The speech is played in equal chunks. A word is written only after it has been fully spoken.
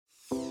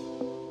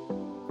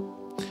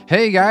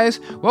Hey guys,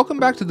 welcome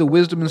back to the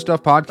Wisdom and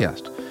Stuff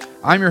podcast.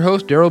 I'm your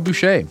host, Daryl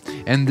Boucher,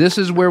 and this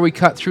is where we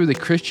cut through the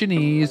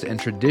Christianese and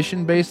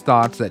tradition-based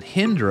thoughts that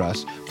hinder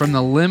us from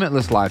the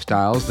limitless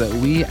lifestyles that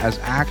we as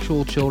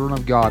actual children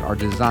of God are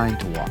designed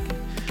to walk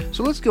in.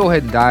 So let's go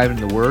ahead and dive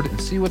into the Word and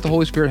see what the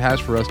Holy Spirit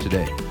has for us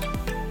today.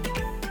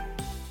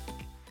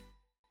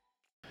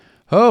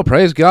 Oh,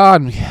 praise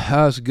God.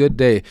 It's a good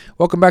day.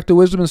 Welcome back to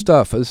Wisdom and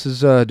Stuff. This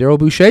is Daryl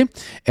Boucher,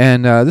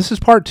 and this is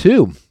part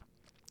 2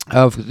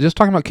 of just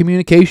talking about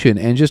communication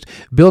and just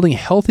building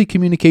healthy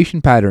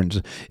communication patterns.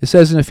 It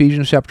says in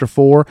Ephesians chapter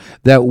 4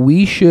 that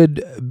we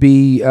should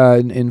be,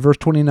 in verse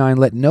 29,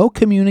 let no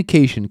corrupt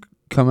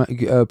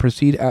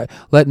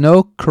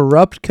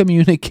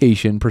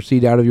communication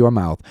proceed out of your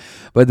mouth,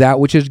 but that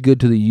which is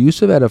good to the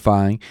use of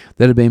edifying,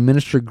 that it may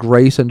minister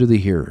grace unto the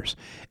hearers.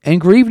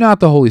 And grieve not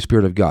the Holy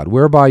Spirit of God,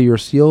 whereby you are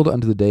sealed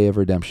unto the day of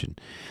redemption.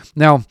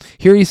 Now,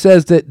 here he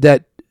says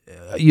that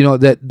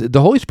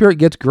the Holy Spirit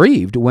gets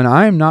grieved when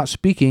I'm not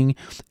speaking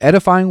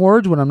edifying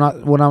words, when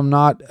I'm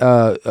not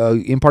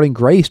imparting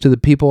grace to the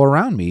people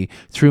around me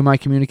through my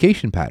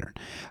communication pattern.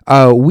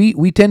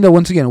 We tend to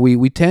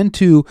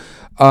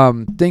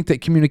think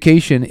that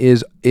communication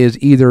is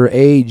either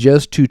A,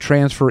 just to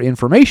transfer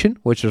information,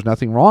 which there's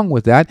nothing wrong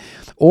with that,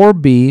 or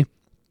B,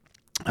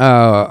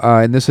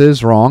 and this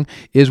is wrong,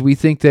 is we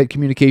think that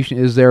communication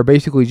is there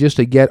basically just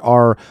to get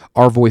our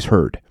voice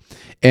heard.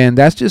 And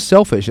that's just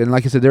selfish. And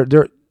like I said,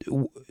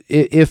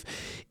 if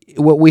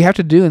what we have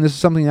to do, and this is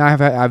something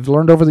I've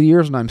learned over the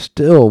years, and I'm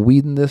still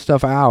weeding this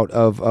stuff out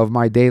of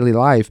my daily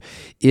life,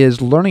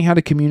 is learning how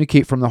to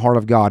communicate from the heart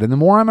of God. And the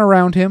more I'm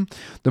around Him,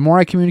 the more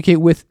I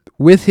communicate with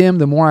Him,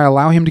 the more I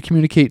allow Him to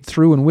communicate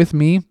through and with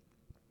me.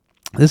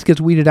 This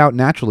gets weeded out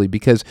naturally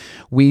because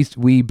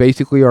we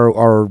basically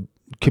are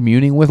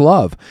communing with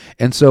love.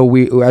 And so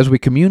as we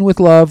commune with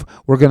love,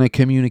 we're going to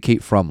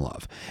communicate from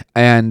love.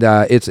 And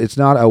it's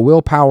not a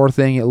willpower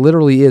thing. It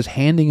literally is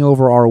handing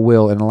over our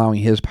will and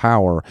allowing His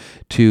power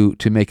to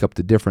make up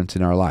the difference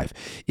in our life.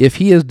 If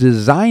He has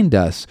designed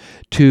us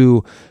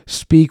to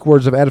speak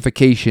words of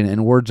edification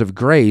and words of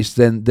grace,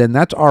 then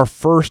that's our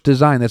first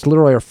design. That's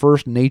literally our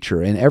first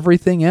nature. And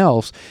everything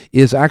else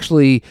is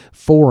actually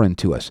foreign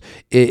to us.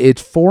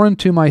 It's foreign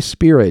to my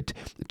spirit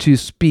to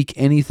speak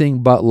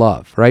anything but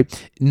love,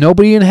 right?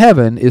 Nobody in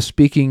heaven is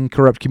speaking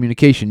corrupt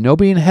communication.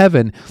 Nobody in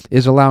heaven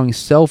is allowing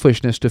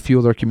selfishness to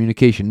fuel their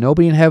communication.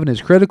 Nobody in heaven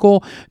is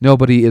critical.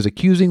 Nobody is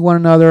accusing one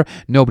another.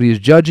 Nobody is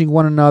judging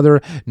one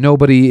another.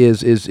 Nobody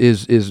is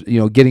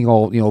getting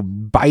all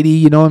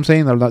bitey. You know what I'm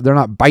saying? They're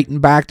not biting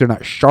back. They're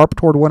not sharp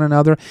toward one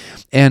another.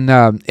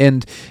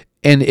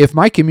 And if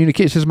my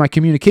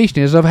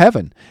communication is of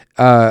heaven,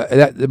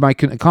 that my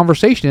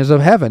conversation is of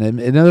heaven. And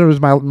in other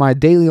words, my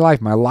daily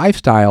life, my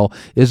lifestyle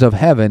is of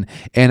heaven,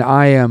 and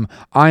I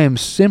am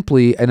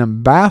simply an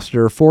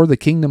ambassador for the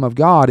kingdom of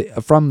God,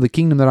 from the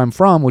kingdom that I'm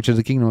from, which is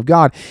the kingdom of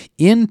God,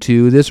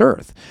 into this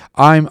earth.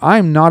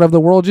 I'm not of the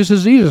world, just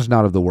as Jesus is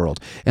not of the world,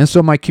 and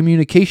so my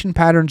communication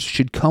patterns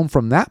should come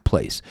from that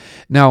place.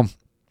 Now,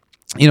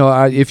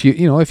 if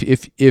you're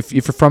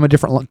from a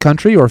different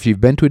country, or if you've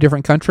been to a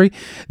different country,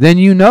 then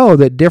you know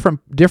that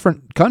different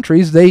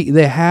countries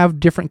they have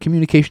different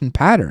communication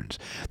patterns.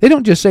 They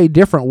don't just say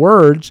different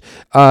words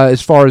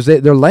as far as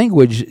their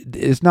language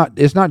is not.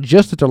 It's not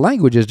just that their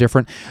language is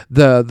different.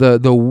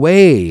 The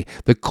way,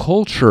 the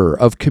culture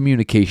of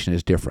communication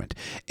is different.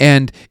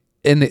 And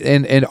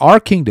our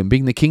kingdom,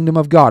 being the kingdom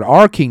of God,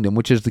 our kingdom,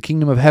 which is the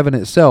kingdom of heaven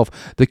itself,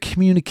 the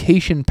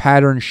communication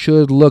pattern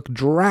should look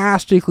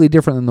drastically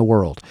different than the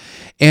world,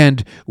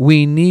 and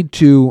we need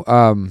to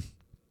learn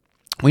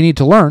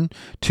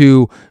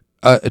to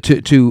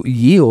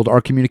yield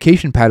our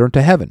communication pattern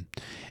to heaven.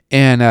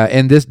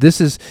 And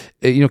this is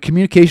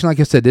communication. Like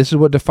I said, this is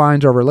what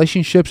defines our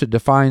relationships. It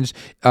defines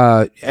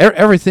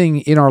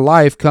everything in our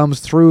life comes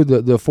through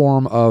the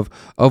form of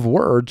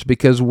words,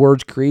 because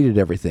words created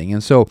everything.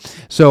 And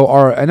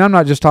and I'm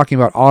not just talking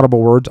about audible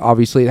words.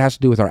 Obviously, it has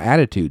to do with our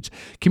attitudes.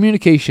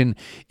 Communication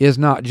is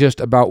not just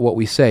about what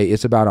we say;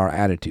 it's about our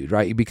attitude,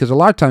 right? Because a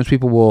lot of times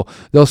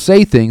they'll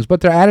say things,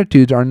 but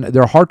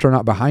their hearts are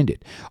not behind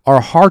it.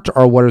 Our hearts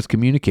are what is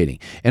communicating,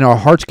 and our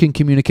hearts can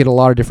communicate a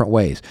lot of different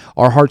ways.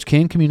 Our hearts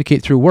can communicate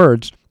through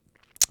words,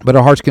 but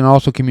our hearts can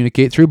also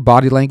communicate through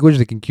body language.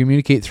 They can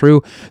communicate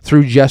through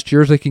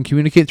gestures. They can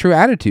communicate through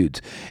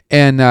attitudes.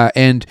 I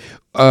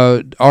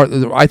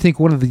think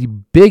one of the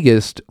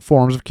biggest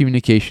forms of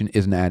communication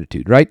is an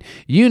attitude, right?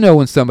 You know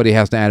when somebody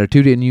has an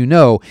attitude, and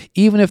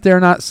even if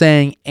they're not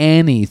saying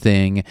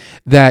anything,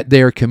 that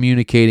they're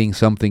communicating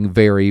something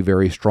very,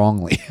 very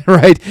strongly,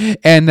 right?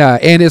 And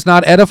it's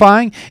not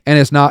edifying, and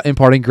it's not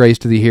imparting grace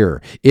to the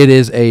hearer. It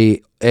is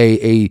a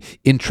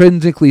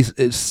intrinsically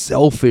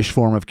selfish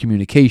form of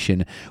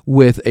communication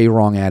with a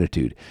wrong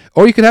attitude.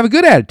 Or you could have a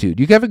good attitude.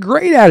 You could have a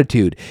great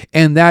attitude,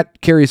 and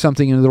that carries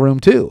something into the room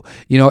too.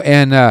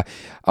 I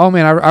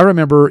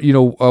remember,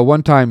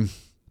 one time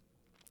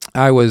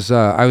I was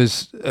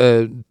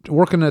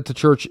working at the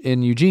church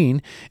in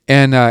Eugene,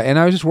 and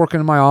I was just working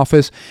in my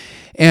office,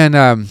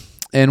 and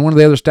and one of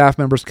the other staff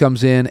members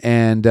comes in,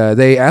 and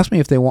they asked me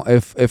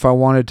if I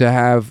wanted to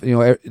have,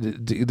 I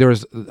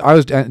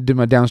did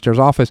my downstairs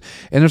office,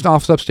 and there's an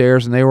office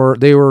upstairs, and they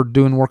were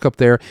doing work up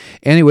there.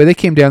 Anyway, they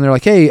came down. They're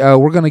like, hey,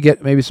 we're going to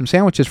get maybe some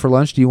sandwiches for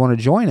lunch. Do you want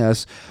to join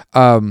us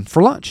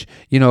for lunch?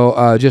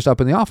 Just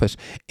up in the office.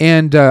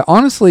 And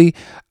honestly,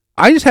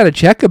 I just had a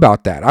check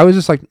about that. I was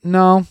just like,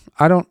 no,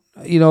 I don't.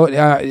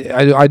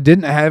 I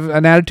didn't have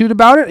an attitude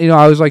about it.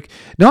 I was like,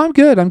 no, I'm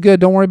good.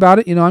 Don't worry about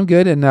it. I'm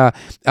good. And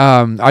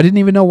I didn't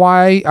even know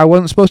why I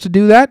wasn't supposed to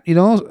do that.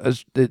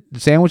 The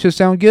sandwiches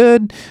sound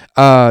good.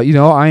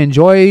 I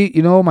enjoy,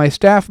 my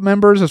staff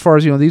members as far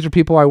as, these are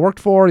people I worked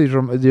for.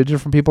 They're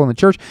different people in the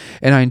church,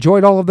 and I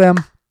enjoyed all of them.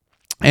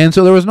 And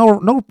so there was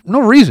no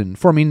reason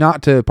for me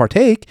not to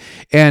partake.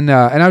 And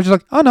I was just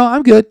like, oh no,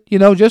 I'm good.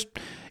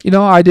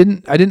 I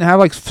didn't have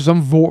like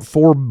some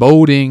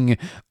foreboding,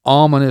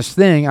 ominous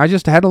thing. I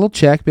just had a little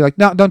check, be like,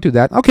 no, don't do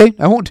that. Okay,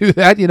 I won't do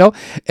that,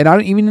 and I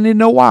don't even need to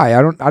know why.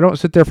 I don't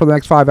sit there for the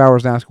next 5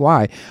 hours and ask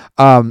why.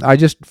 I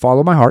just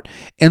follow my heart.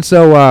 And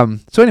so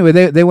anyway,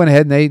 they went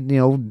ahead and they,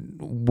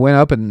 went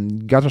up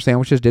and got their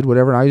sandwiches, did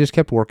whatever, and I just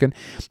kept working.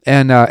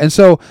 And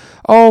so,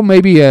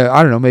 maybe,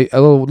 I don't know, maybe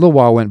a little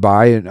while went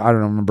by, and I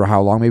don't remember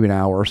how long, maybe an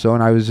hour or so,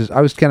 and I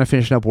was kind of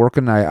finishing up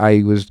working.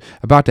 I was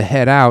about to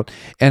head out,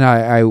 and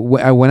I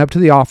went up to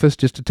the office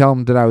just to tell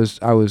them that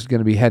I was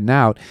going to be heading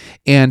out.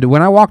 And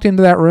when I walked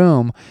into that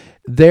room,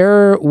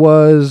 there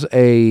was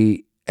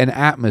an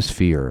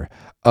atmosphere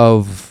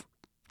of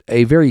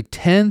a very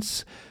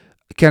tense,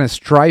 kind of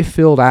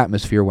strife-filled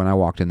atmosphere when I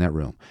walked in that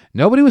room.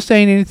 Nobody was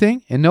saying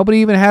anything, and nobody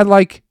even had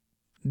like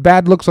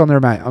bad looks on their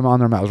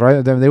mouths,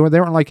 right? They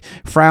weren't like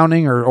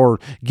frowning or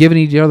giving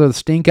each other the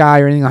stink eye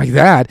or anything like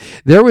that.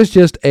 There was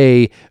just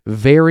a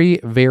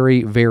very,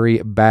 very,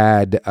 very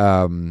bad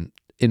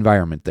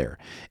environment there,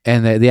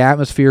 and the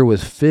atmosphere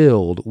was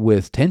filled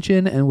with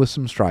tension and with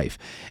some strife.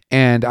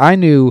 And I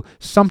knew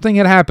something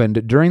had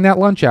happened during that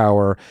lunch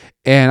hour,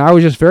 and I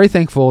was just very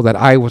thankful that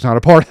I was not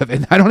a part of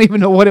it. I don't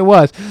even know what it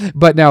was,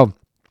 but now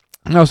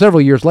several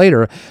years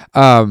later,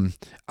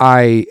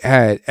 I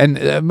had,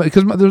 and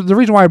because the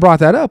reason why I brought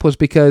that up was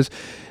because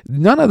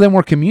none of them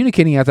were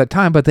communicating at that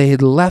time, but they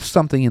had left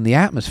something in the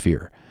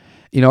atmosphere,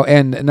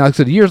 and now,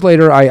 so years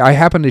later, I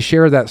happened to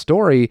share that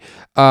story,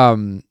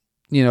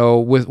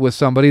 with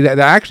somebody that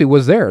actually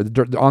was there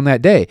on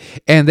that day.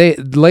 And they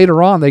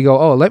later on, they go,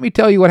 oh, let me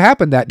tell you what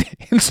happened that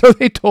day. And so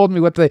they told me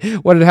what had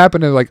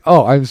happened, and like,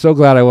 oh, I'm so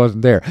glad I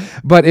wasn't there.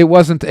 But it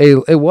was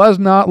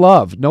not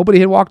love. Nobody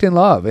had walked in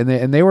love.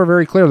 And they were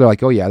very clear. They're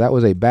like, oh yeah, that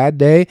was a bad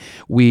day.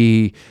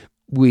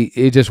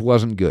 It just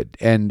wasn't good.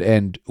 And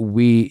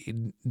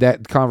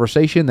that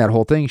conversation, that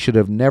whole thing should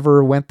have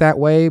never went that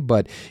way,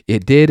 but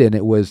it did. And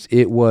it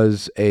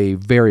was a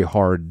very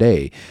hard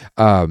day.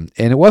 And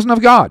it wasn't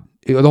of God.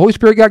 The Holy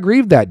Spirit got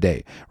grieved that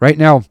day. Right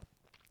now,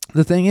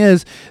 the thing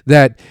is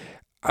that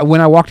when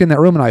I walked in that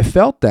room and I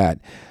felt that,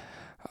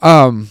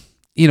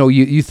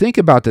 you think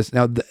about this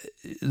now,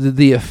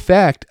 the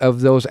effect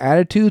of those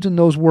attitudes and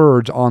those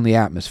words on the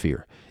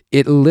atmosphere.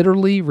 It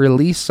literally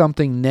released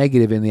something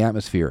negative in the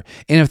atmosphere.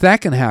 And if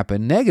that can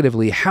happen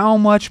negatively, how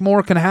much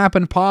more can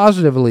happen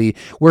positively?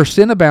 Where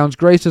sin abounds,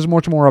 grace is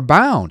much more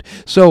abound.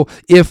 So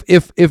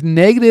if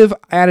negative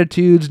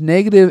attitudes,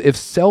 if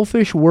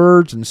selfish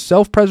words and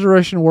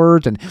self-preservation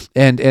words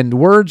and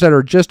words that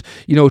are just,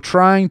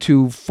 trying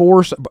to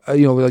force,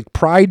 like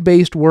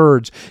pride-based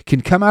words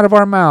can come out of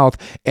our mouth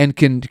and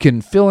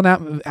can fill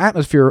an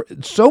atmosphere,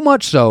 so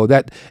much so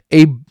that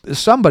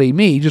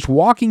me, just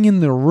walking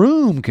in the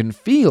room can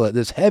feel it,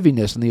 this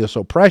heaviness and this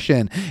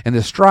oppression and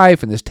this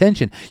strife and this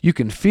tension. You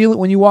can feel it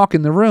when you walk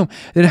in the room.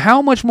 Then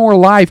how much more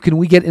life can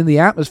we get in the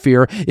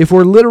atmosphere if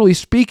we're literally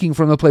speaking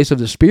from the place of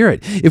the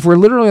Spirit? If we're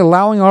literally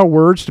allowing our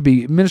words to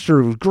be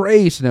ministered with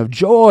grace and of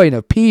joy and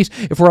of peace,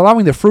 if we're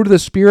allowing the fruit of the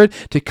Spirit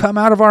to come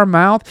out of our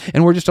mouth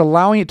and we're just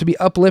allowing it to be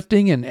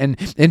uplifting and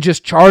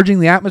just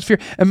charging the atmosphere.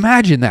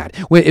 Imagine that.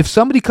 If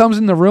somebody comes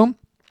in the room,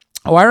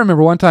 I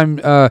remember one time,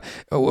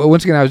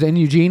 once again, I was in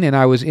Eugene and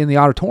I was in the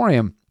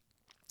auditorium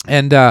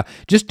and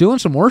just doing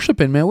some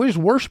worshiping, man. We were just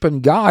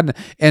worshiping God,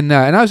 and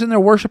I was in there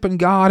worshiping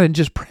God and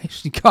just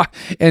praising God,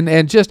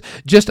 and just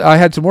I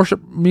had some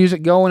worship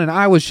music going, and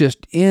I was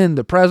just in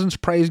the presence,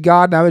 praise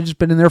God. And I had just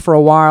been in there for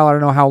a while. I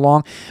don't know how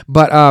long,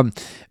 but I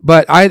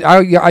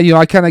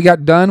kind of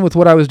got done with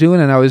what I was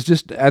doing, and I was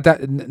just at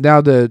that now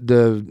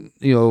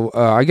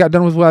I got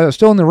done with what I was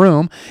still in the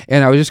room,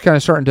 and I was just kind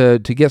of starting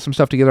to get some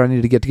stuff together I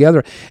needed to get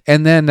together,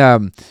 and then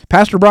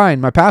Pastor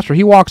Brian, my pastor,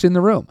 he walks in the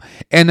room,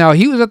 and now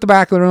he was at the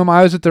back of the room.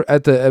 I was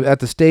at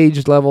the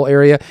stage level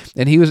area,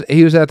 and he was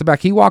at the back.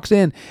 He walks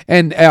in,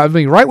 and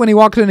right when he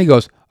walks in, he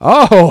goes,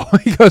 oh,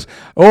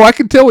 I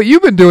can tell what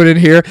you've been doing in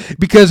here,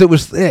 because it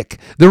was thick.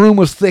 The room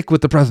was thick with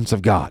the presence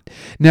of God.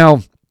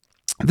 Now,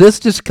 this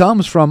just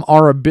comes from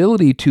our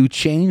ability to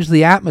change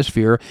the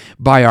atmosphere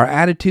by our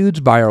attitudes,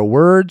 by our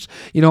words,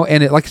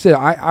 and like I said,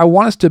 I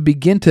want us to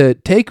begin to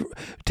take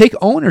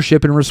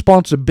ownership and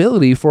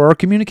responsibility for our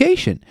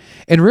communication,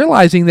 and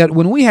realizing that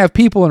when we have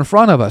people in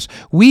front of us,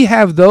 we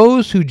have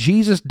those who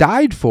Jesus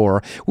died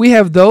for. We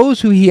have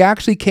those who he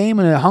actually came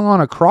and hung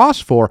on a cross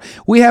for.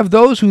 We have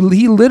those who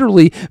he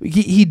literally,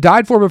 he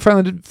died for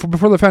before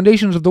the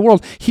foundations of the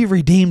world. He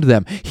redeemed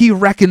them. He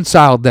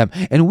reconciled them.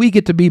 And we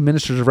get to be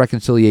ministers of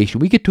reconciliation.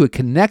 We get to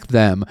connect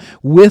them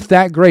with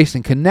that grace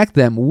and connect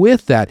them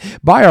with that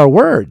by our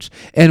words.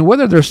 And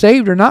whether they're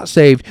saved or not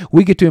saved,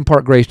 we get to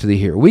impart grace to the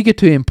hearer. We get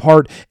to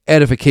impart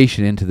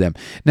edification into them.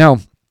 Now,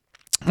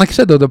 like I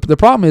said, though, the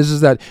problem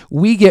is that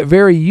we get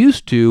very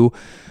used to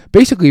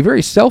basically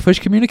very selfish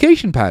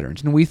communication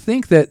patterns. And we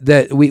think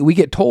that we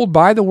get told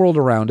by the world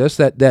around us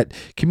that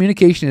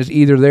communication is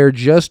either there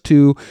just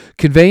to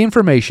convey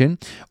information,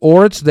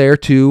 or it's there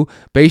to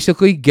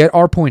basically get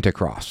our point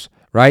across.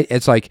 Right?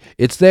 It's like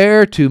it's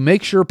there to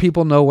make sure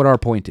people know what our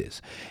point is.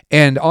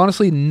 And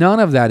honestly, none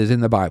of that is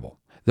in the Bible.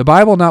 The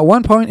Bible, not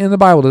one point in the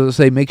Bible does it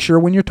say, make sure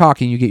when you're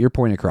talking, you get your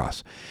point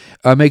across.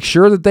 Make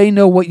sure that they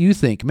know what you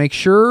think. Make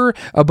sure,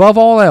 above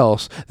all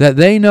else, that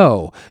they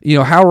know,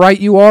 how right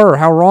you are or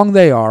how wrong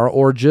they are,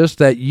 or just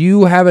that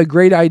you have a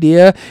great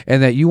idea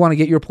and that you want to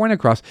get your point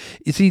across.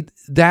 You see,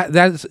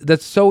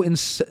 that's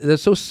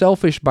so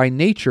selfish by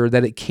nature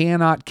that it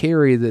cannot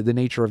carry the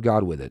nature of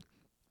God with it.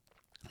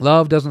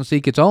 Love doesn't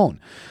seek its own.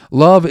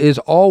 Love is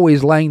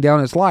always laying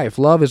down its life.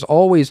 Love is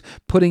always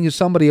putting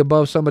somebody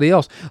above somebody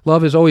else.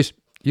 Love is always,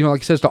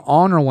 like it says, to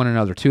honor one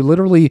another, to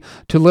literally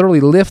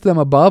lift them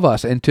above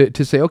us, and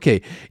to say, okay,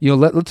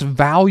 let's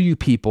value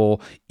people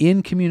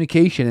in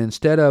communication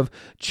instead of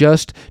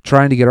just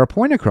trying to get our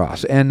point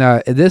across. And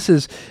this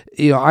is,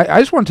 I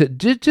just want to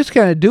just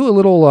kind of do a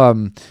little,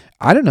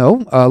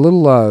 a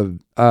little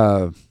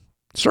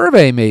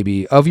survey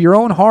maybe of your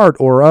own heart,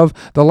 or of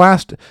the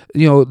last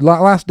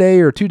day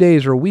or 2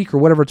 days or a week or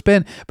whatever it's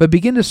been, but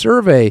begin to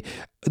survey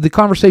the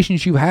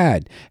conversations you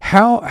had.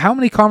 How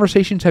many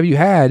conversations have you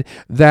had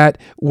that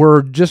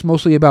were just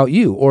mostly about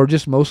you, or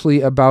just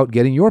mostly about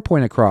getting your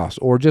point across,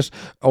 or just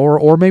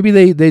or maybe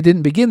they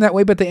didn't begin that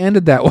way but they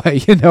ended that way,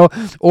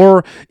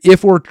 or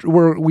if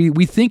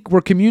we think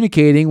we're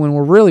communicating when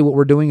we're really, what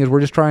we're doing is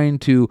we're just trying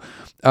to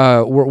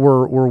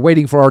we're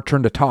waiting for our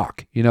turn to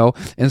talk,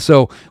 and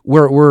so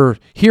we're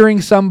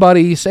hearing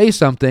somebody say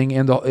something,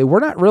 and we're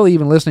not really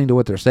even listening to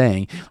what they're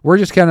saying. We're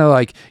just kind of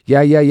like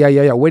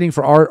yeah, waiting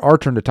for our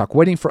turn to talk,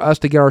 waiting for us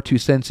to get our 2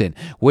 cents in,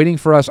 waiting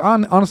for us.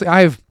 Honestly,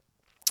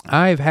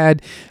 I've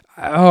had,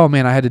 oh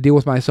man, I had to deal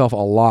with myself a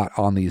lot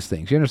on these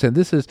things. You understand?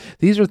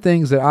 These are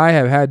things that I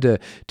have had to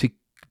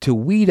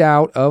weed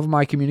out of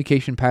my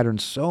communication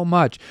patterns so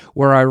much,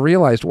 where I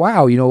realized,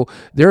 wow,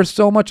 there's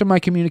so much of my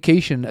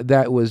communication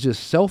that was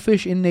just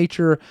selfish in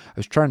nature. I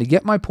was trying to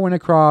get my point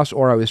across,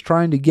 or I was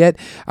trying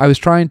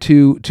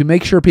to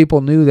make sure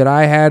people knew that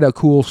I had a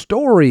cool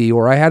story,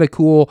 or I had a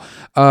cool,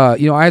 I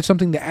had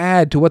something to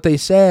add to what they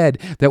said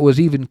that was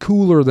even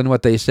cooler than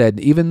what they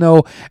said. Even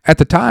though at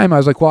the time I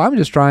was like, well, I'm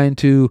just trying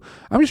to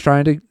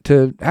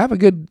have a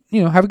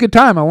good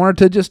time. I wanted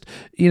to just,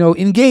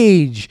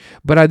 engage.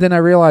 But then I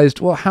realized,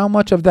 well, how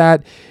much of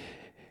that,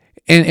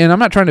 and I'm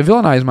not trying to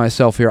villainize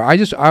myself here.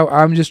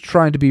 I'm just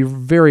trying to be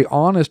very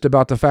honest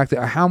about the fact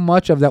that how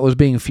much of that was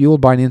being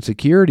fueled by an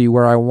insecurity,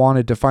 where I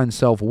wanted to find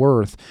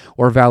self-worth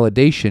or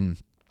validation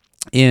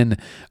in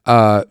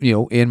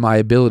my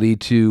ability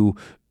to,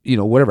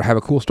 whatever, have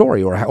a cool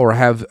story, or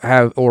have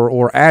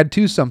or add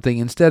to something,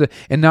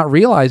 and not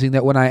realizing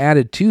that when I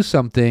added to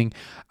something,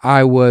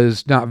 I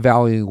was not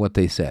valuing what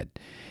they said.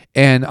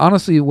 And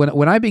honestly,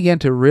 when I began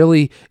to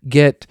really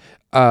get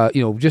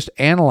just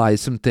analyze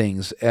some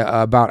things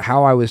about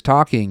how I was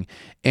talking,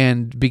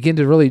 and begin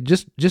to really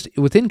just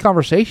within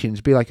conversations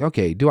be like,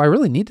 okay, do I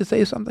really need to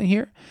say something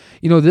here?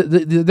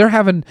 They're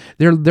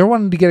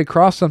wanting to get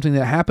across something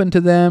that happened to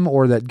them,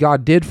 or that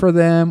God did for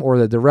them, or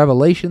that the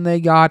revelation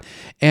they got.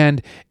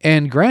 And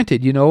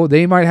granted,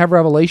 they might have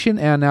revelation,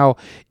 and now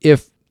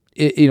if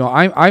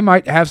I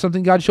might have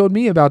something God showed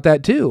me about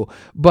that too.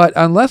 But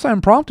unless I'm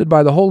prompted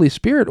by the Holy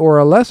Spirit, or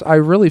unless I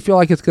really feel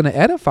like it's going to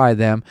edify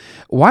them,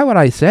 why would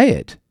I say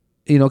it?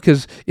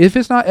 Because if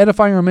it's not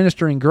edifying or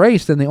ministering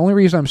grace, then the only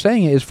reason I'm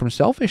saying it is from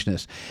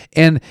selfishness.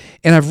 And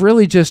I've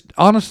really just,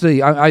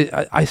 honestly,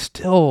 I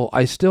still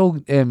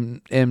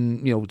am,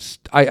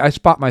 I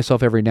spot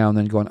myself every now and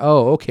then going,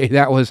 oh, okay,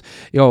 that was,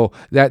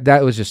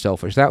 that was just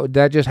selfish.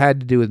 That just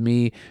had to do with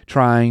me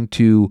trying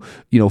to,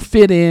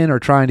 fit in, or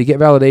trying to get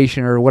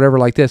validation, or whatever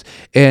like this.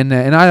 And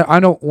I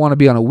don't want to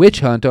be on a witch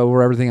hunt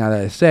over everything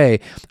I say.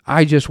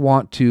 I just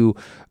want to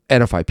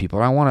edify people,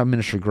 and I want to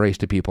minister grace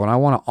to people, and I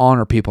want to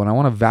honor people, and I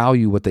want to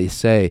value what they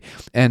say.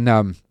 And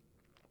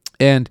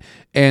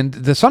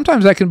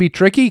sometimes that can be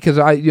tricky, because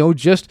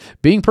just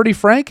being pretty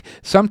frank,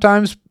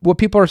 sometimes what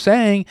people are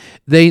saying,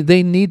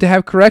 they need to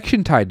have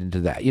correction tied into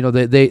that.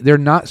 They're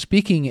not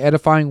speaking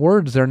edifying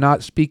words. They're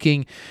not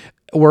speaking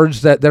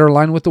words that are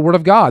aligned with the Word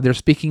of God. They're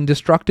speaking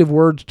destructive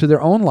words to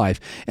their own life.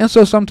 And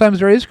so sometimes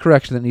there is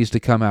correction that needs to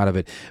come out of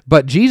it.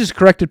 But Jesus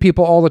corrected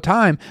people all the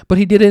time, but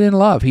he did it in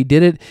love. He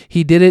did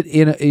it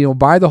in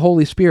by the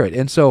Holy Spirit.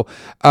 And so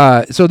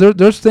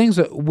there's things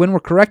that when we're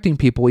correcting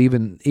people,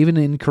 even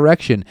in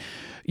correction,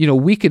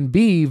 we can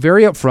be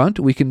very upfront.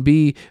 We can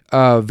be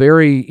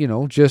very,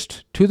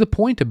 just to the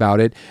point about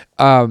it.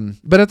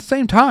 But at the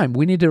same time,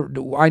 we need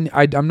to.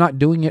 I'm not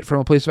doing it from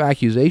a place of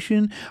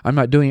accusation. I'm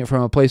not doing it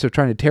from a place of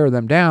trying to tear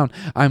them down.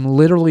 I'm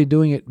literally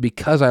doing it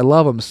because I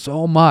love them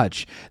so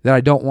much that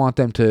I don't want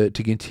them to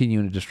continue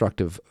in a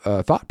destructive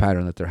thought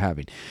pattern that they're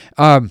having.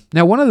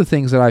 Now, one of the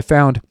things that I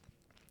found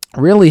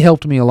really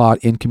helped me a lot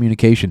in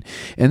communication,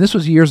 and this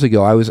was years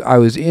ago. I was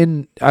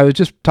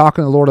just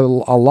talking to the Lord a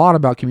lot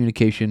about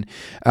communication.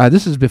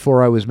 This is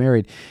before I was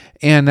married,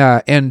 and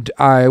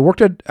I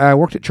worked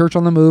at Church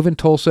on the Move in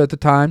Tulsa at the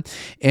time,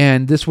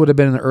 and this would have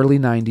been in the early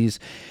 '90s.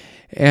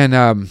 And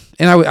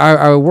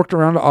I worked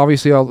around,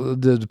 obviously all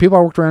the people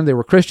I worked around, they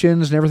were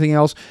Christians and everything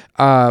else,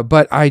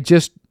 but I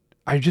just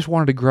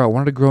wanted to grow. I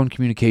wanted to grow in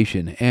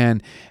communication,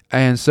 and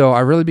so I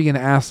really began to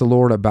ask the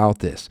Lord about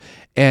this.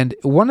 And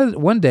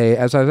one day,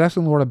 as I was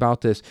asking the Lord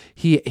about this,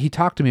 he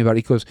talked to me about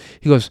it.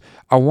 He goes,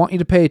 I want you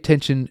to pay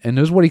attention, and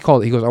this is what he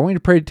called it. He goes, I want you to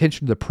pay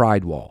attention to the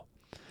pride wall.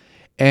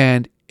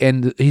 And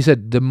he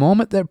said, the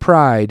moment that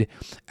pride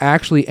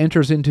actually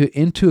enters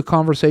into a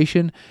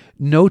conversation,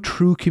 no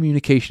true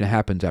communication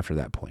happens after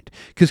that point.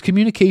 Because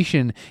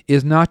communication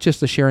is not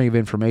just the sharing of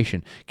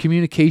information.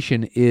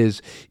 Communication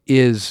is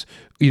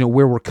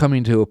where we're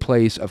coming to a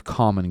place of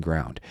common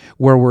ground,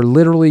 where we're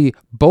literally,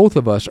 both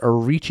of us are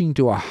reaching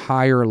to a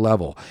higher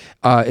level.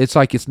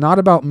 It's not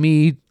about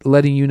me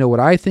letting you know what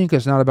I think.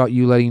 It's not about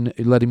you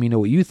letting me know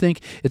what you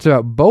think. It's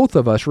about both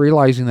of us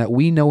realizing that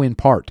we know in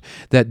part,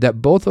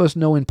 that both of us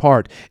know in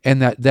part,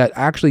 and that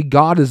actually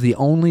God is the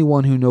only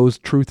one who knows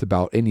truth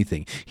about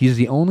anything. He's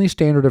the only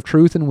standard of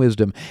truth and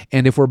wisdom.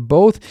 And if we're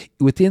both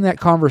within that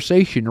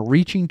conversation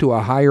reaching to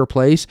a higher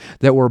place,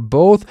 that we're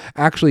both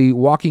actually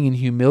walking in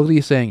humility,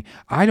 saying,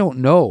 I don't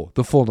know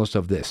the fullness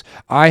of this.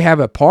 I have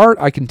a part.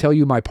 I can tell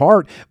you my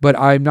part, but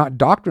I'm not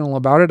doctrinal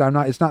about it.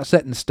 It's not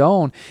set in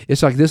stone.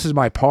 It's like, this is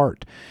my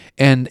part.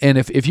 And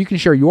if you can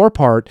share your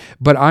part,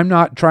 but I'm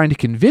not trying to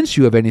convince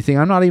you of anything.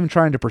 I'm not even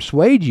trying to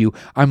persuade you.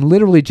 I'm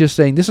literally just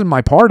saying, this is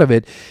my part of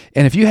it.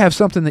 And if you have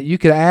something that you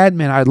could add,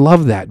 man, I'd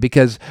love that,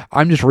 because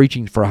I'm just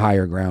reaching for a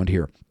higher ground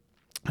here.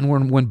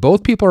 And when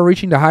both people are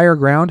reaching to higher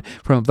ground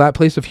from that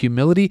place of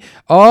humility,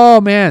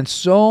 oh man,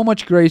 so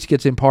much grace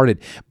gets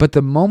imparted. But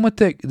the moment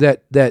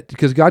that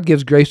because God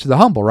gives grace to the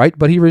humble, right?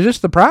 But he resists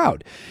the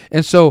proud.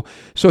 And so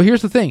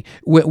here's the thing: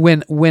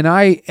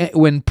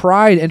 when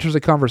pride enters a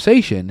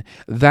conversation,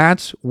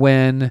 that's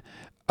when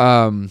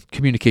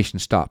communication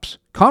stops.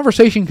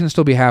 Conversation can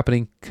still be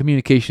happening.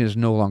 Communication is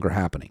no longer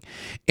happening.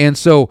 And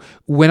so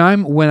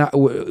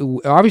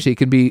obviously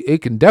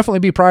it can definitely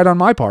be pride on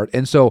my part.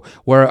 And so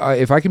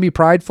if I can be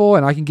prideful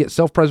and I can get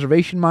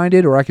self-preservation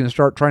minded, or I can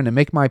start trying to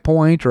make my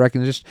point, or I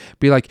can just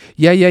be like,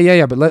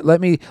 yeah, but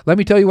let me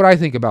tell you what I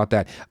think about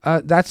that.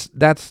 That's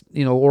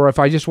or if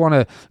I just want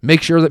to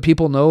make sure that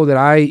people know that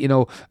I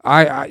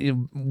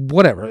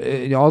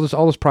whatever,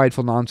 all this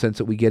prideful nonsense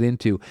that we get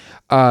into,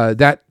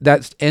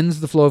 that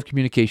ends the flow of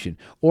communication.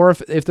 Or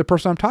if the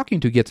person I'm talking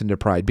to gets into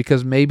pride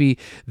because maybe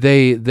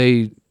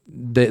they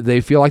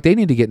feel like they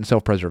need to get in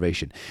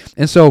self-preservation.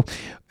 And so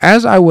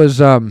as I was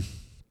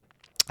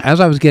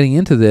getting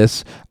into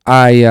this,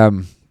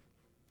 the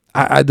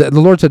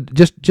Lord said,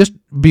 just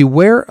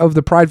beware of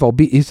the pride wall.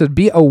 He said,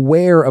 be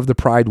aware of the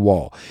pride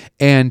wall.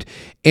 And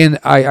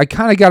I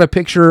kind of got a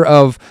picture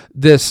of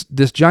this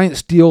giant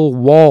steel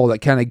wall that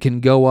kind of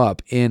can go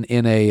up in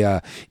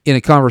a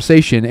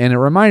conversation. And it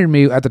reminded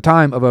me at the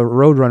time of a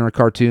Roadrunner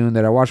cartoon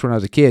that I watched when I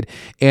was a kid,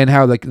 and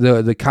how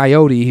the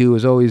coyote who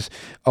was always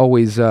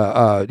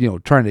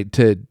trying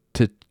to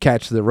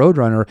catch the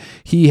Roadrunner,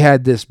 he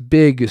had this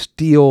big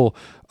steel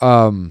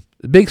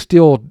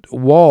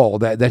wall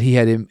that he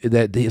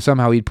had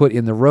somehow he'd put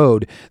in the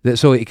road, that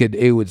so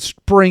it would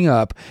spring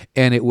up,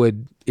 and it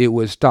would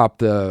stop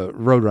the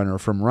Roadrunner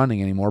from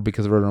running anymore,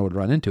 because the Roadrunner would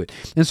run into it.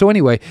 And so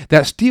anyway,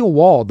 that steel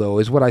wall though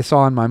is what I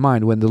saw in my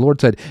mind when the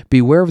Lord said,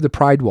 beware of the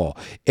pride wall.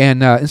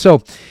 And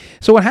so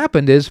what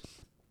happened is,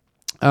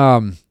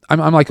 I'm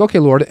like, okay,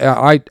 Lord,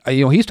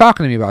 he's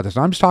talking to me about this,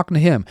 and I'm just talking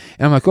to him,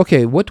 and I'm like,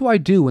 okay, what do I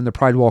do when the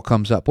pride wall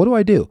comes up? What do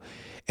I do?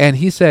 And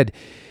he said,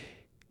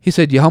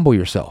 you humble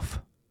yourself.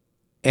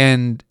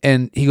 And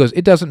he goes,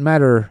 it doesn't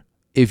matter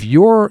if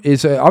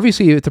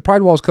obviously if the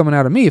pride wall is coming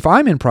out of me, if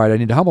I'm in pride, I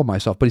need to humble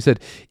myself. But he said,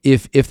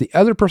 if the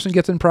other person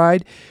gets in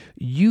pride,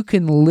 you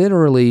can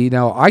literally,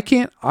 now I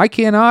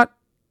cannot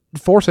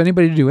force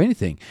anybody to do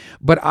anything,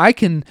 but I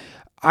can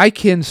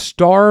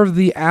starve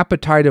the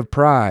appetite of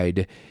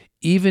pride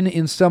even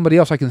in somebody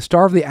else. I can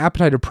starve the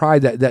appetite of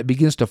pride that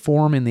begins to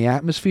form in the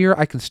atmosphere.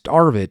 I can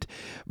starve it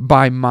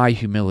by my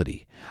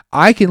humility.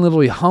 I can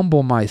literally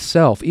humble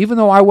myself. Even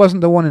though I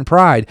wasn't the one in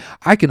pride,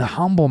 I can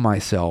humble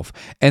myself,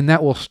 and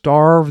that will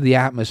starve the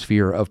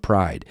atmosphere of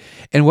pride.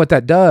 And what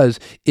that does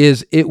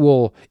is it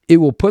will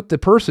put the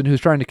person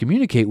who's trying to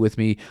communicate with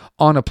me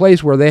on a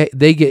place where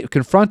they get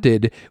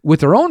confronted with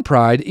their own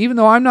pride, even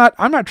though I'm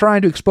not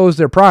trying to expose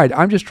their pride.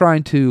 I'm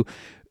trying to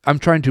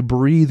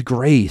breathe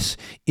grace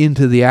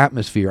into the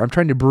atmosphere. I'm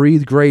trying to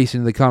breathe grace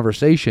into the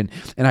conversation,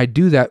 and I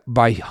do that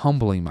by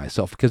humbling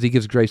myself, because he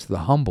gives grace to the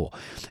humble.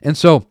 And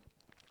so,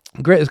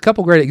 a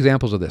couple great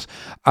examples of this.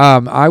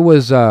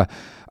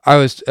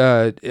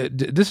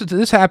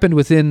 This happened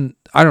within,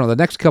 I don't know, the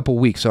next couple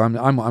weeks. So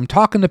I'm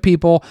talking to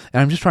people,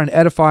 and I'm just trying to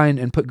edify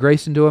and put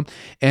grace into them,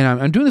 and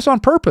I'm doing this on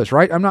purpose,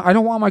 right? I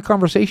don't want my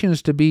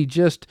conversations to be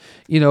just,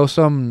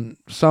 some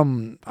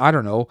I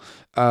don't know,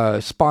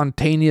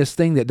 spontaneous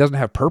thing that doesn't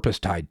have purpose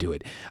tied to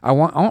it. I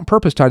want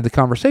purpose tied to the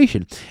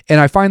conversation, and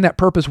I find that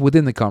purpose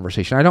within the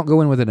conversation. I don't go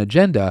in with an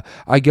agenda.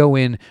 I go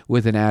in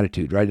with an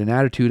attitude, right? An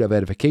attitude of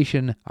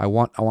edification. I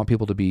want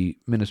people to be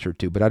ministered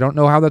to, but I don't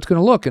know how that's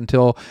going to look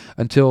until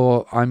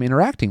I'm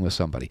interacting with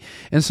somebody.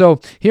 And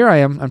so here I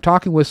am. I'm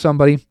talking with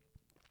somebody.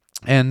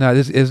 And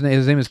his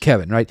name is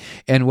Kevin, right?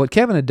 And what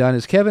Kevin had done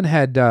is Kevin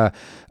had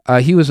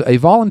he was a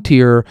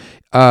volunteer,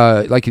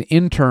 like an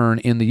intern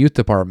in the youth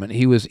department.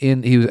 He was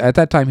at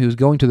that time he was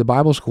going to the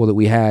Bible school that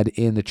we had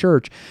in the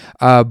church,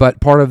 but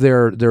part of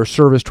their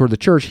service toward the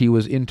church, he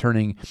was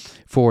interning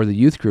for the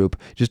youth group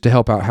just to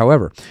help out.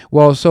 However,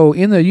 well, so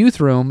in the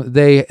youth room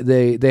they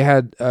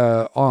had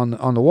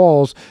on the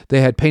walls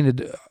they had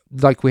painted,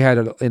 like we had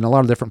in a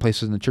lot of different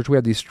places in the church, we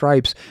had these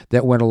stripes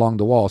that went along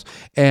the walls,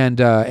 and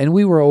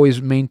we were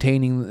always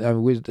maintaining.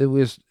 It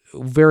was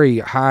very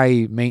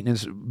high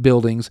maintenance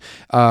buildings.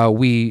 I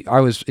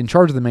was in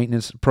charge of the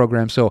maintenance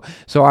program, so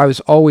I was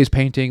always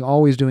painting,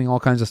 always doing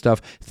all kinds of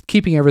stuff,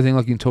 keeping everything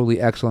looking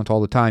totally excellent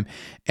all the time,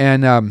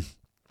 and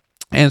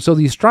so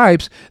these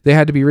stripes, they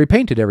had to be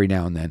repainted every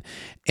now and then.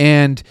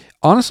 And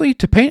honestly,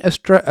 to paint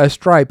a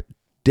stripe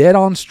dead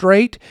on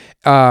straight,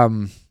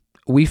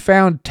 we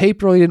found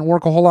tape really didn't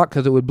work a whole lot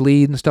because it would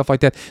bleed and stuff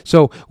like that.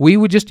 So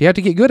you have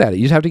to get good at it.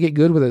 You just have to get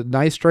good with a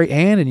nice straight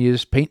hand, and you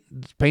just paint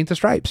the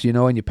stripes,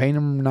 and you paint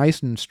them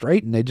nice and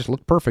straight, and they just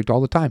look perfect all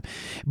the time.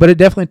 But it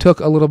definitely took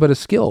a little bit of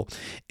skill.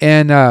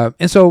 And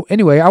so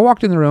anyway, I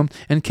walked in the room,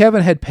 and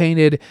Kevin had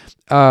painted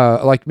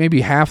like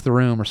maybe half the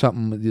room or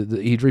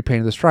something. He'd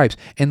repainted the stripes,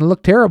 and they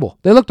looked terrible.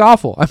 They looked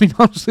awful. I mean,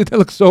 honestly, they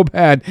looked so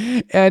bad.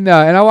 And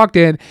I walked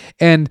in,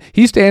 and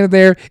he's standing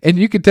there, and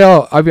you could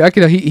tell. I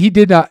mean, he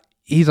did not.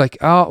 He's like,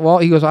 oh, well,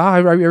 he goes, I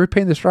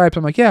repainted the stripes.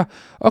 I'm like, yeah,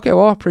 okay,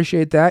 well, I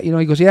appreciate that. He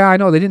goes, yeah, I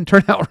know, they didn't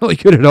turn out really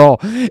good at all.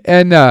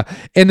 And now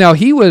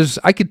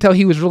I could tell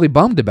he was really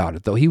bummed about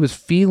it, though. He was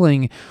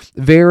feeling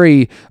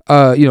very,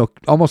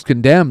 almost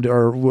condemned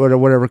or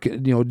whatever,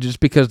 just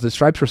because the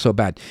stripes were so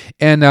bad.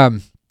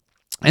 And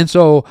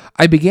so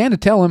I began to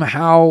tell him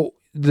how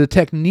the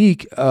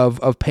technique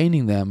of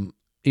painting them,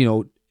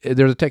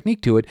 there's a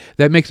technique to it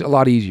that makes it a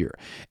lot easier.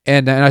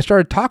 And I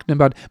started talking to him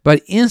about it,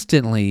 but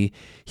instantly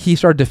he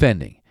started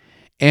defending.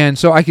 And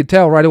so I could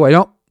tell right away,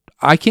 no,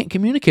 I can't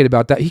communicate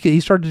about that. He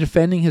started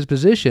defending his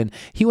position.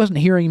 He wasn't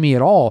hearing me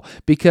at all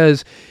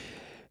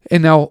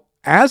and now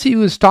as he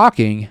was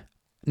talking,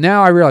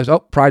 now I realize,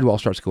 pride wall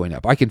starts going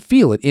up. I can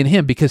feel it in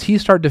him because he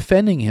started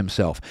defending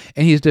himself,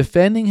 and he's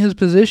defending his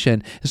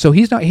position. So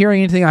he's not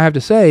hearing anything I have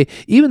to say,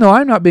 even though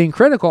I'm not being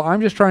critical.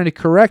 I'm just trying to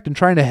correct and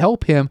trying to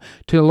help him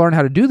to learn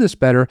how to do this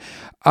better.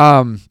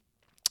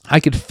 I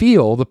could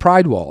feel the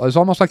pride wall. It was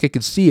almost like I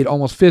could see it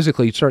almost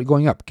physically start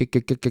going up.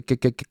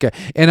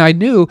 And I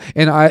knew,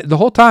 the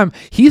whole time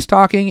he's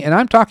talking and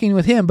I'm talking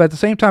with him, but at the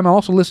same time I'm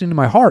also listening to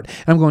my heart.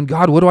 And I'm going,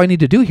 God, what do I need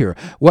to do here?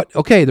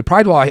 Okay, the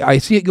pride wall, I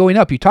see it going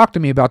up. You talked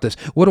to me about this.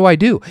 What do I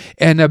do?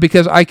 And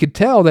because I could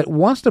tell that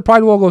once the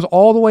pride wall goes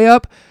all the way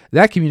up,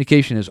 that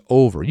communication is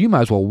over. You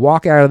might as well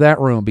walk out of that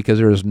room because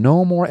there is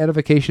no more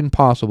edification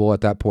possible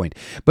at that point.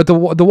 But the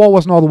wall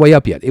wasn't all the way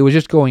up yet. It was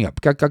just going up.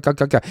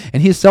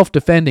 And he's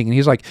self-defending, and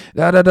he's like,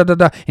 da, da, da, da,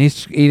 da. And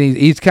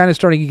he's kind of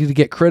starting to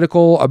get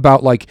critical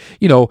about,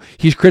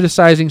 he's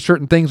criticizing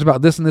certain things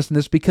about this and this and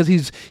this because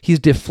he's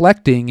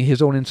deflecting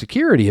his own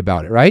insecurity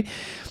about it, right?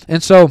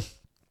 And so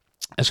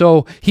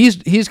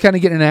he's kind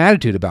of getting an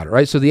attitude about it,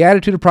 right? So the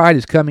attitude of pride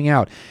is coming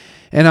out.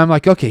 And I'm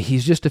like, okay,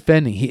 he's just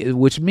defending,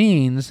 which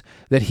means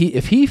that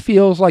if he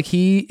feels like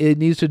he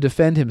needs to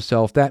defend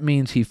himself, that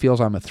means he feels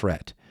I'm a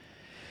threat.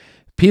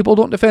 People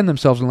don't defend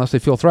themselves unless they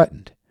feel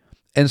threatened.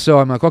 And so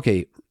I'm like,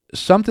 okay,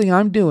 something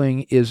I'm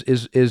doing is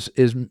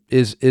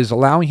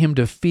allowing him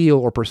to feel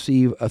or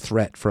perceive a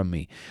threat from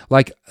me.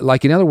 Like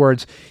in other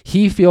words,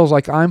 he feels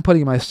like I'm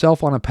putting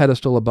myself on a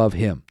pedestal above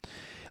him.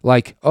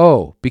 Like,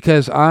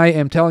 because I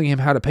am telling him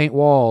how to paint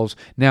walls,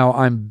 now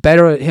I'm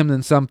better at him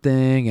than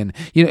something. And,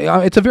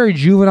 it's a very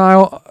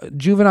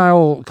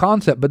juvenile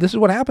concept, but this is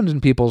what happens in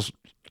people's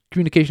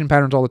communication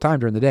patterns all the time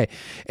during the day.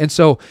 And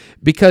so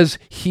because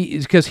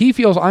he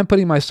feels I'm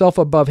putting myself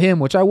above him,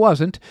 which I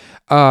wasn't,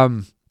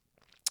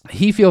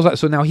 he feels like,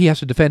 so now he has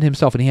to defend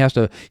himself, and he has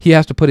to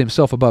put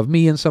himself above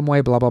me in some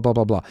way, blah, blah, blah,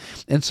 blah, blah.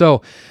 And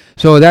so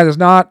that is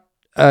not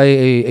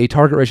a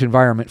target-rich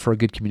environment for a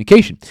good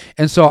communication.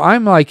 And so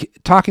I'm like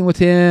talking with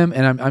him,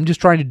 and I'm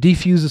just trying to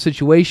defuse the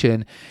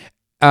situation,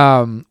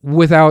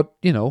 without,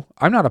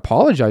 I'm not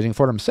apologizing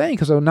for what I'm saying,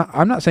 because I'm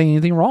not saying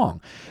anything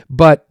wrong,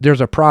 but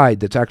there's a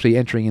pride that's actually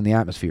entering in the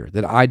atmosphere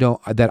that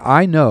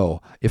I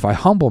know if I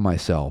humble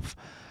myself,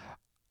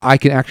 I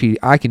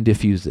can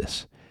diffuse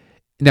this.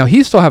 Now,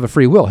 he still have a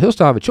free will. He'll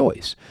still have a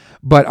choice,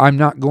 but I'm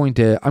not going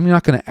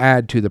to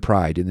add to the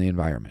pride in the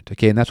environment.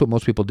 Okay. And that's what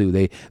most people do.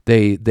 They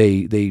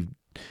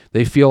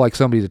feel like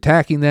somebody's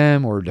attacking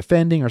them or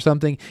defending or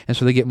something, and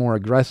so they get more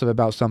aggressive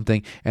about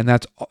something, and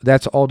that's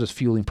all just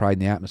fueling pride in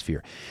the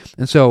atmosphere.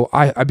 And so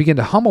I begin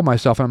to humble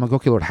myself, and I'm like,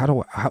 okay, Lord,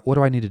 what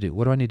do I need to do?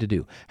 What do I need to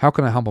do? How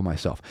can I humble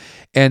myself?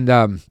 And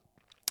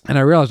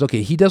I realized,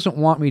 okay, he doesn't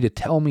want me to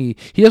tell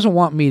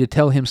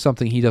him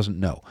something he doesn't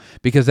know,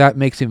 because that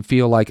makes him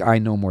feel like I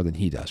know more than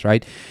he does,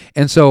 right?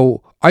 And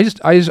so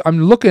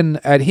I'm looking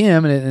at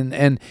him,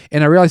 and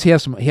I realize he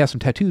has some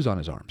tattoos on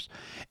his arms.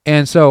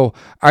 And so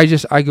I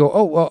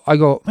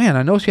go, man,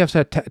 I noticed you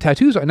have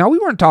tattoos. Now, we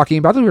weren't talking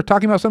about this. We were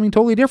talking about something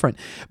totally different.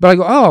 But I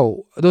go,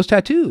 oh, those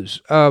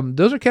tattoos,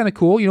 those are kind of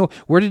cool.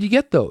 Where did you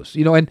get those?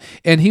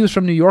 And he was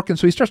from New York. And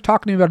so he starts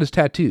talking to me about his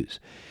tattoos.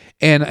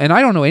 And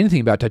I don't know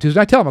anything about tattoos.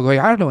 And I tell him, I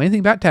don't know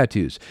anything about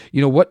tattoos.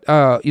 What's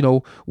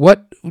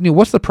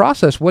the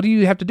process? What do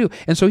you have to do?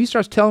 And so he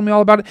starts telling me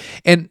all about it.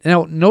 And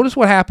now notice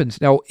what happens.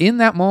 Now, in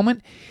that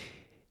moment,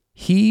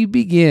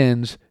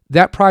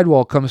 that pride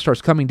wall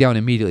starts coming down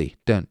immediately.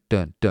 Dun,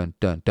 dun, dun,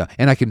 dun, dun.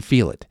 And I can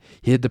feel it.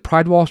 The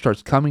pride wall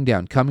starts coming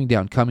down, coming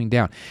down, coming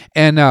down.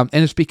 And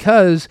it's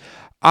because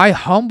I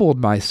humbled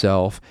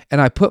myself, and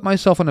I put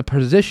myself in a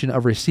position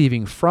of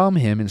receiving from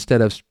him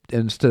instead of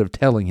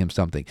telling him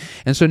something.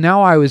 And so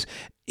now I was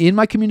in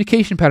my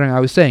communication pattern. I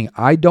was saying,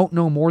 I don't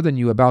know more than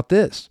you about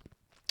this.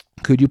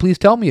 Could you please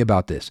tell me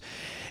about this?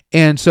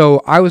 And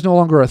so I was no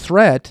longer a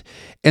threat.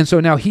 And so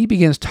now he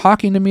begins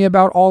talking to me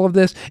about all of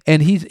this,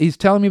 and he's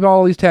telling me about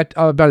all these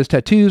about his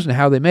tattoos and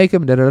how they make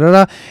them,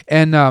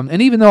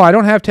 and even though I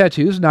don't have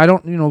tattoos and I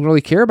don't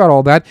really care about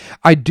all that,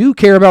 I do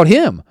care about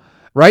him.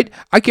 Right?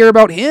 I care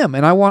about him,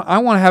 and I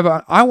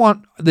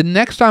want the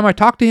next time I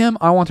talk to him,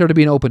 I want there to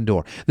be an open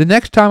door. The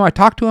next time I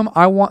talk to him,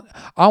 I want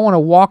to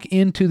walk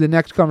into the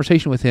next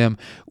conversation with him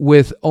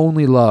with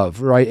only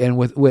love, right? And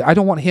with I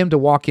don't want him to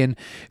walk in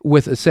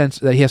with a sense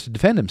that he has to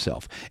defend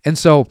himself. And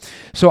so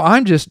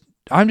I'm just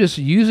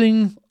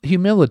using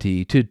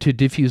humility to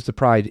diffuse the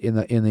pride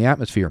in the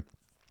atmosphere.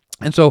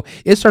 And so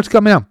it starts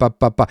coming out,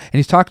 and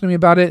he's talking to me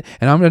about it,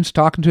 and I'm just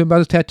talking to him about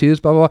his tattoos,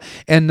 blah, blah,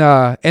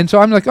 blah. And so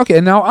I'm like, okay,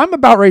 and now I'm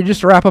about ready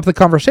just to wrap up the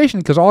conversation,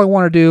 because all I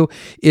want to do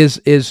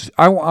is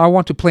I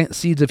want to plant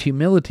seeds of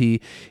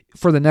humility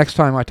for the next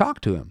time I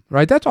talk to him,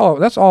 right? That's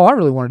all I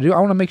really want to do. I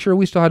want to make sure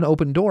we still have an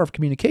open door of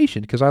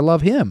communication, because I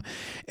love him,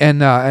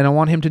 and I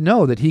want him to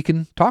know that he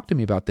can talk to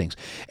me about things.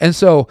 And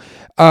so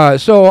I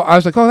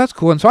was like, oh, that's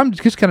cool. And so I'm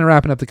just kind of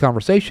wrapping up the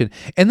conversation.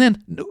 And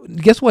then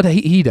guess what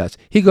he does?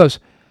 He goes,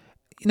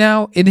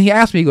 now, and he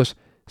asked me, he goes,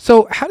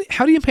 so how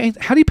do you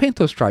paint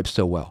those stripes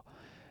so well?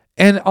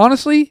 And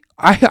honestly,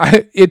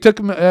 it took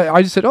him.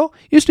 I just said, oh,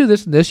 you just do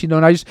this and this, and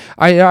I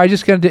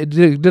just kind of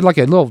did like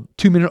a little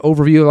 2-minute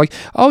overview, like,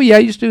 oh yeah,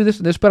 you just do this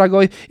and this. But I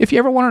go, if you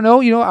ever want to know,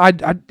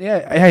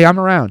 hey, I'm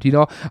around.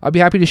 I'd be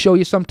happy to show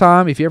you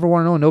sometime if you ever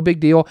want to know. No big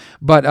deal.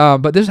 But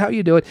this is how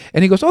you do it.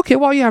 And he goes, okay,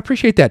 well, yeah, I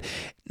appreciate that.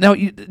 Now,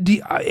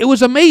 it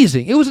was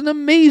amazing. It was an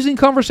amazing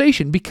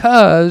conversation,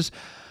 because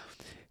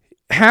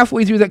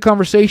halfway through that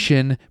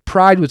conversation,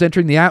 pride was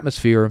entering the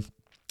atmosphere,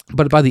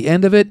 but by the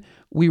end of it,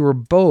 we were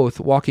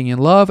both walking in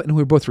love, and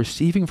we were both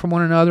receiving from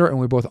one another, and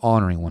we were both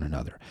honoring one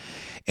another.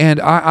 And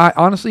I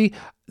honestly,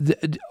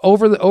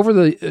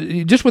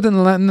 just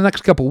within the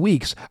next couple of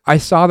weeks, I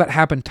saw that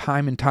happen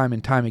time and time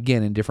and time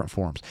again in different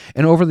forms.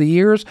 And over the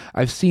years,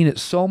 I've seen it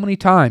so many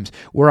times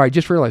where I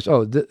just realized,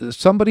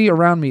 somebody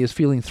around me is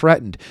feeling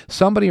threatened.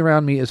 Somebody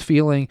around me is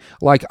feeling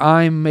like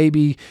I'm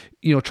maybe,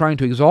 trying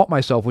to exalt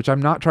myself, which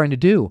I'm not trying to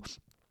do.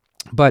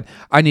 But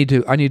I need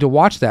to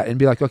watch that and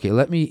be like, okay,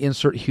 let me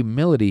insert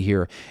humility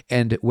here.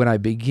 And when I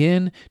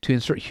begin to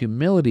insert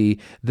humility,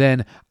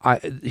 then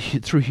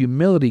through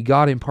humility,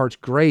 God imparts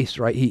grace,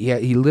 right?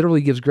 He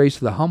literally gives grace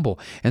to the humble.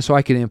 And so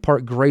I can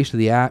impart grace to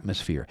the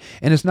atmosphere.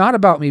 And it's not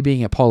about me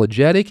being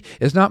apologetic.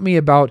 It's not me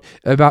about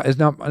it's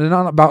not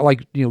about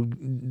like,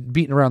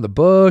 beating around the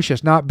bush.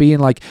 It's not being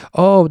like,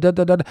 oh, da,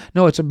 da, da, da.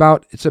 No, it's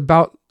about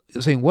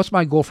saying, what's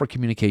my goal for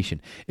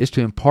communication? Is to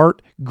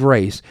impart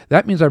grace.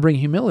 That means I bring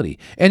humility.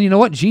 And you know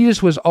what?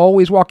 Jesus was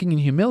always walking in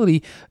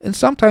humility, and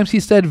sometimes he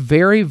said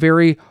very,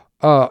 very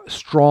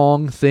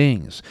strong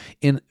things,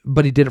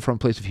 but he did it from a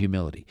place of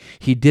humility.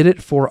 He did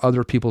it for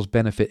other people's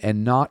benefit,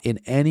 and not in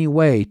any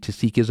way to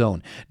seek his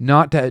own,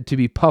 not to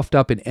be puffed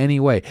up in any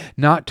way,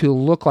 not to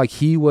look like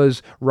he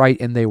was right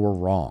and they were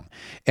wrong.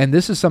 And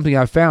this is something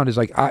I've found is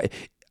like,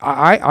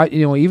 I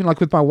even like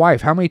with my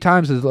wife, how many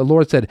times has the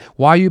Lord said,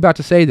 why are you about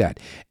to say that?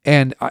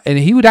 And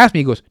he would ask me,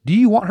 he goes, do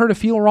you want her to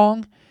feel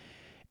wrong?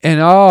 And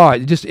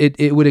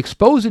it would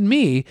expose in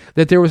me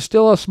that there was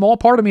still a small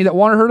part of me that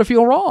wanted her to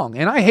feel wrong.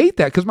 And I hate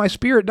that because my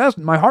spirit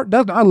doesn't, my heart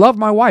doesn't. I love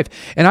my wife,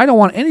 and I don't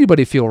want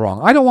anybody to feel wrong.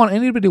 I don't want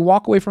anybody to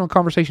walk away from a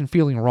conversation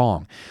feeling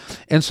wrong.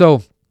 And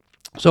so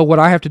what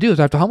I have to do is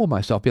I have to humble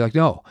myself, be like,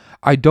 no,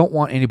 I don't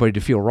want anybody to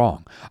feel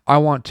wrong. I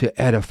want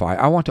to edify.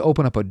 I want to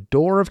open up a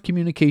door of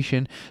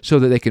communication so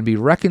that they can be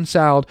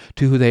reconciled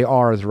to who they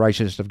are as the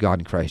righteousness of God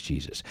in Christ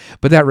Jesus.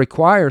 But that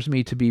requires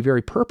me to be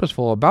very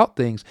purposeful about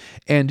things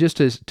and just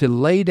to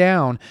lay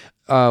down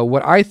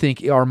what I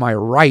think are my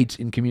rights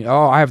in community.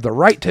 Oh, I have the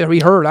right to be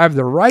heard. I have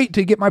the right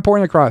to get my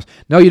point across.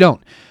 No, you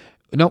don't.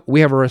 No, we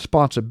have a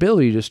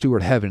responsibility to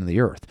steward heaven and the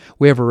earth.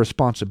 We have a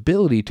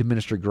responsibility to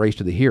minister grace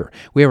to the hearer.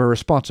 We have a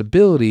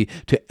responsibility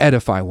to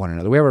edify one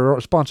another. We have a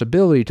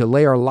responsibility to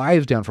lay our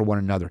lives down for one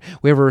another.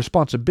 We have a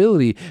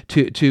responsibility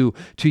to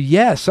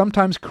yes,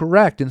 sometimes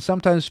correct and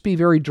sometimes be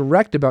very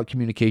direct about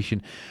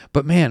communication.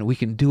 But man, we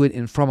can do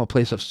it from a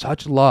place of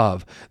such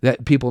love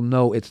that people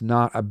know it's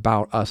not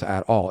about us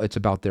at all. It's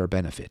about their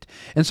benefit.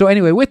 And so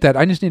anyway, with that,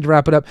 I just need to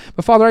wrap it up.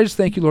 But Father, I just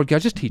thank you, Lord God.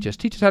 Just teach us.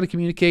 Teach us how to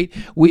communicate.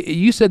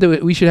 You said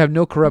that we should have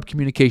no corrupt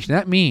communication.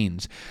 That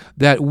means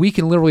that we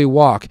can literally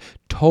walk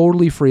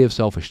totally free of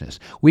selfishness.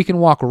 We can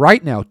walk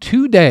right now,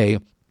 today,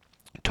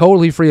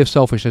 totally free of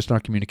selfishness in our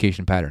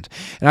communication patterns.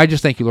 And I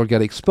just thank you, Lord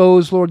God.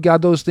 Expose, Lord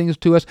God, those things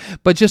to us.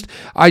 But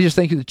I just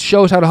thank you.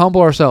 Show us how to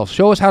humble ourselves.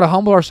 Show us how to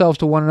humble ourselves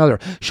to one another.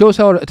 Show us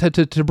how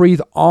to breathe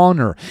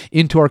honor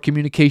into our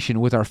communication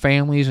with our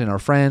families and our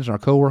friends and our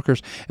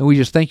coworkers. And we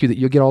just thank you that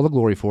you'll get all the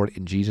glory for it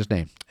in Jesus'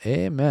 name.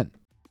 Amen.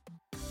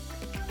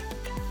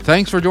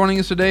 Thanks for joining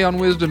us today on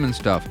Wisdom and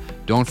Stuff.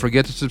 Don't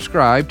forget to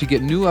subscribe to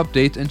get new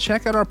updates and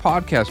check out our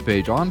podcast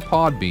page on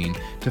Podbean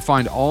to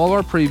find all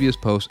our previous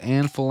posts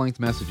and full-length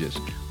messages.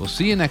 We'll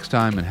see you next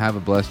time and have a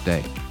blessed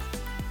day.